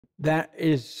That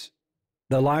is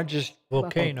the largest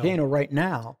volcano right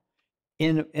now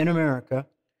in America,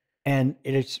 and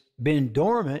it's been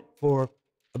dormant for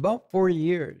about 40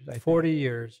 years. 40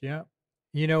 years, yeah.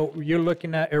 You know, you're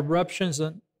looking at eruptions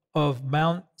of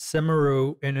Mount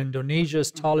Semeru in Indonesia's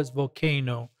tallest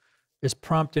volcano is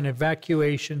prompting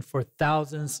evacuation for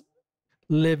thousands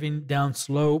living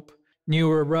downslope.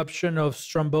 New eruption of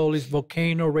Stromboli's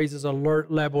volcano raises alert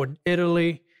level in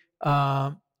Italy.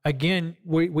 Again,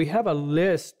 we have a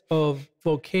list of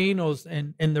volcanoes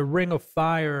in the Ring of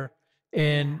Fire,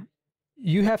 and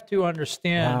you have to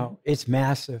understand. Wow, it's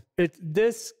massive.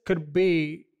 This could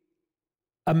be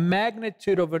a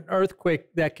magnitude of an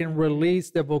earthquake that can release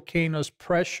the volcano's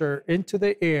pressure into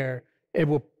the air. It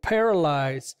will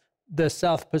paralyze the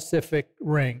South Pacific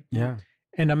Ring. Yeah.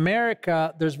 In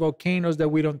America, there's volcanoes that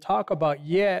we don't talk about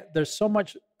yet. There's so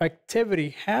much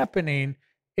activity happening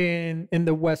in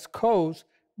the West Coast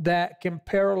that can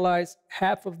paralyze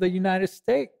half of the United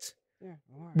States. Yeah,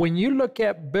 when you look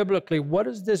at biblically, what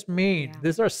does this mean? Yeah.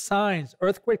 These are signs.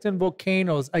 Earthquakes and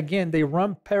volcanoes, again, they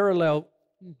run parallel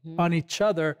on each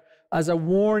other as a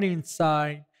warning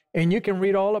sign. And you can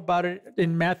read all about it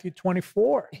in Matthew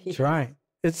 24. That's right.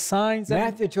 It's signs.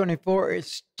 Matthew 24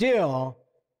 is still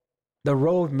the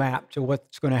roadmap to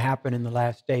what's going to happen in the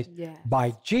last days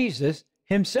by Jesus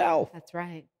himself. That's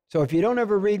right. So if you don't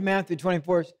ever read Matthew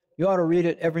 24, you ought to read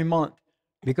it every month,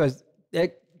 because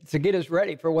to get us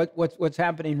ready for what's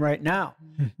happening right now.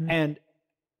 And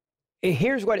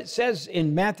here's what it says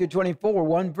in Matthew 24,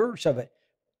 one verse of it.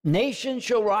 Nation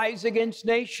shall rise against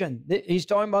nation. He's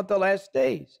talking about the last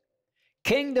days.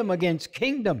 Kingdom against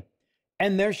kingdom.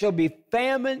 And there shall be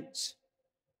famines,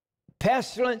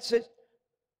 pestilences.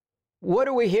 What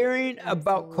are we hearing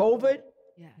about COVID?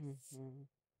 Yes.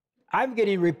 I'm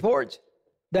getting reports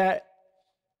that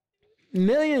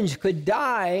millions could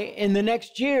die in the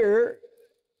next year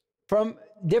from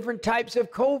different types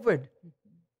of COVID.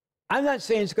 I'm not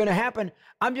saying it's going to happen.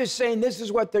 I'm just saying this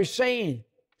is what they're saying.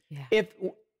 Yeah. If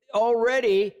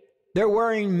already they're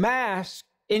wearing masks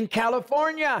in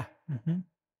California.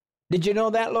 Did you know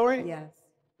that, Lori? Yes.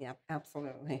 Yeah,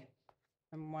 absolutely.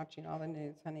 I'm watching all the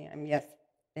news, honey. Yes,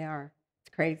 they are.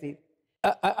 It's crazy.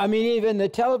 I mean, even the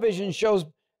television shows,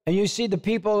 and you see the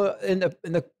people in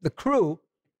the crew.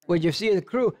 When you see the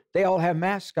crew, they all have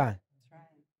masks on. That's right.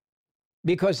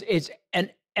 Because it's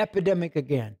an epidemic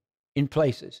again in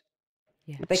places.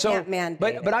 Yeah. They can't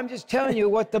mandate it. But I'm just telling you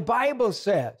what the Bible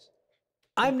says.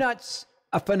 I'm not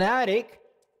a fanatic.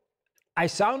 I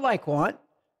sound like one.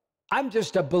 I'm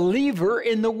just a believer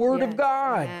in the Word of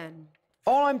God. Amen.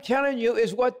 All I'm telling you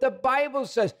is what the Bible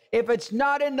says. If it's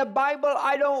not in the Bible,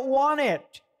 I don't want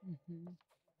it.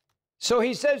 So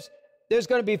he says there's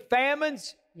going to be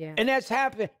famines, and that's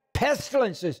happening.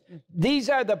 Pestilences. These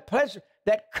are the pestilences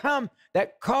that come,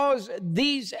 that cause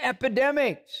these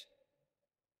epidemics.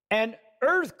 And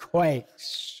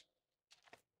earthquakes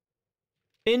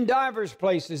in diverse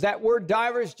places. That word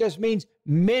diverse just means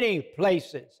many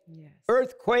places. Yes.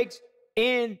 Earthquakes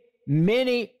in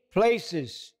many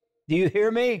places. Do you hear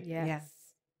me? Yes.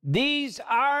 These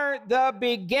are the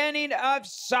beginning of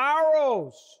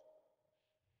sorrows.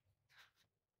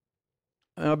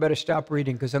 I better stop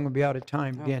reading because I'm going to be out of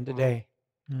time again today.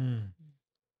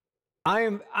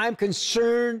 I'm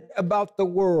concerned about the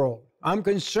world. I'm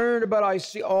concerned about what I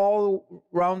see all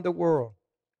around the world.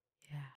 Yeah.